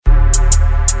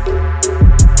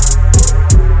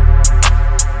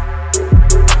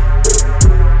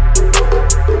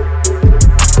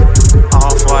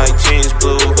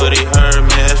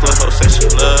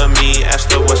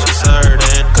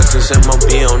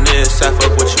on this, I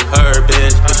fuck what you heard,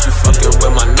 bitch. If you fucking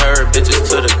with my nerve, bitches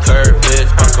to the curb, bitch.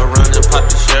 Fuck around and pop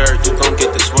the shirt, you gon'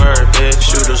 get this word, bitch.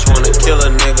 Shooters wanna kill a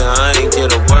nigga, I ain't get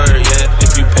a word yet.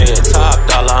 If you payin' top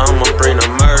dollar, I'ma bring a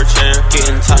merchant.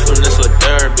 Getting top from this little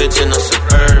dirt, bitch, in a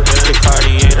suburban. The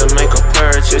Cartier to make a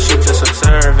purchase, you just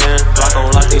observing. Block on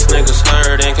lock, these niggas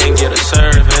heard and can't get a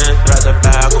serving. Rather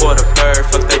buy a quarter bird,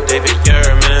 fuck that David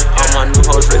Yerman. All my new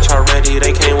hoes rich already,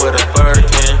 they came with a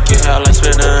Birkin. Get hell like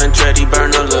Spitter and Dreddy,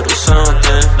 burn a little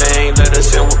something. They ain't let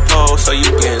us in with pole, so you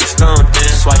getting stumped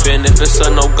in. Swiping if it's a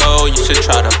no-go, you should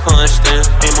try to punch then.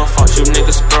 Ain't my fault you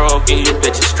niggas broke and you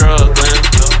bitches struggling.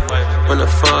 When the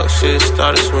fuck shit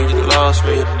started when you lost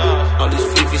me. All these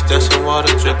fifis dancing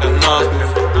water dripping off me.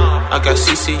 I got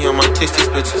CC on my tits,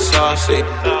 these bitches saucy.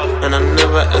 And I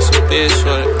never asked a bitch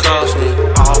what it cost me.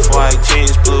 Off-white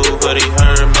jeans, blue hoodie,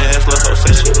 Hermes. Lil' ho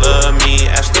say she love me,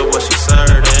 asked her what she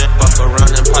serving. Fuck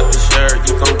around and pop the shirt,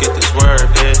 you gon' get this word,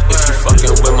 bitch. If you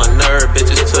fucking with my nerve,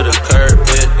 bitches to the curb,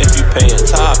 bitch. If you payin'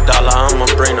 top dollar, I'ma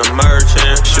bring a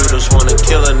merchant. Shooters wanna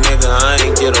kill a nigga, I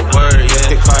ain't get a word yet.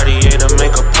 Hit Cartier to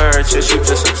make a purchase, you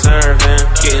just observing.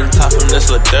 Getting top from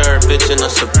this little dirt, bitch, in a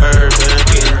suburban.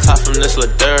 Getting top from this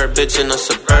little dirt, bitch, in a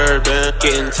suburban.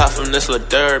 Getting top from this little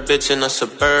dirt, bitch, in a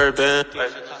suburban.